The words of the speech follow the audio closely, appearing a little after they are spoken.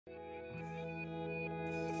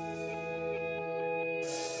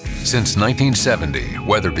Since 1970,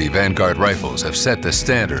 Weatherby Vanguard rifles have set the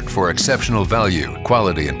standard for exceptional value,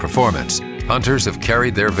 quality, and performance. Hunters have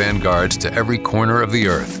carried their Vanguards to every corner of the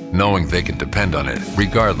earth, knowing they can depend on it,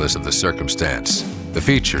 regardless of the circumstance. The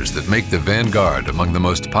features that make the Vanguard among the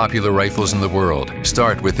most popular rifles in the world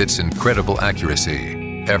start with its incredible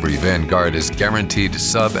accuracy. Every Vanguard is guaranteed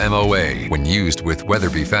SUB-MOA when used with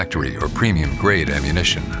Weatherby factory or premium grade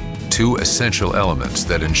ammunition. Two essential elements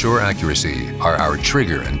that ensure accuracy are our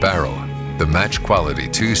trigger and barrel. The match-quality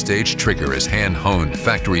two-stage trigger is hand-honed,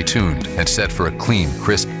 factory-tuned, and set for a clean,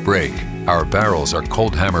 crisp break. Our barrels are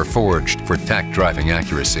cold hammer forged for tack-driving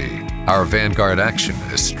accuracy. Our Vanguard action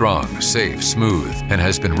is strong, safe, smooth, and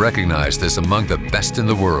has been recognized as among the best in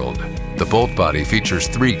the world. The bolt body features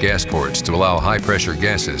 3 gas ports to allow high-pressure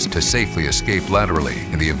gases to safely escape laterally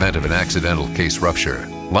in the event of an accidental case rupture.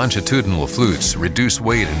 Longitudinal flutes reduce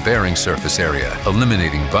weight and bearing surface area,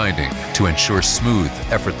 eliminating binding to ensure smooth,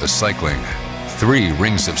 effortless cycling. 3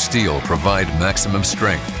 rings of steel provide maximum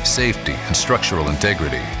strength, safety, and structural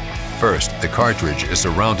integrity. First, the cartridge is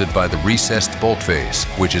surrounded by the recessed bolt face,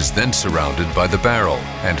 which is then surrounded by the barrel,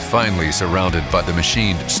 and finally surrounded by the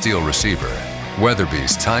machined steel receiver.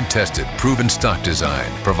 Weatherby's time-tested, proven stock design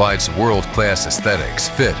provides world-class aesthetics,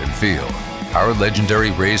 fit, and feel. Our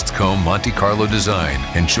legendary raised comb Monte Carlo design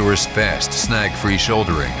ensures fast, snag-free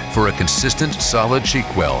shouldering for a consistent, solid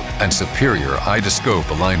cheek weld and superior eye-to-scope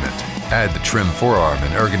alignment. Add the trim forearm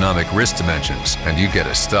and ergonomic wrist dimensions, and you get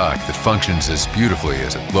a stock that functions as beautifully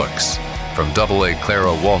as it looks. From AA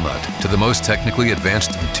Claro walnut to the most technically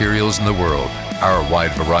advanced materials in the world, our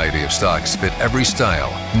wide variety of stocks fit every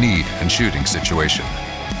style, need, and shooting situation.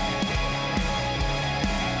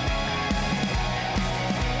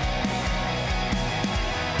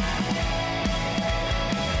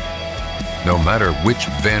 No matter which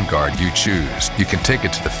Vanguard you choose, you can take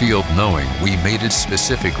it to the field knowing we made it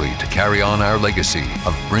specifically to carry on our legacy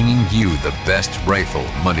of bringing you the best rifle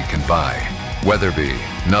money can buy. Weatherby,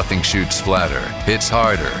 nothing shoots flatter, hits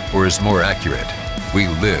harder, or is more accurate. We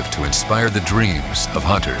live to inspire the dreams of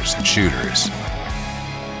hunters and shooters.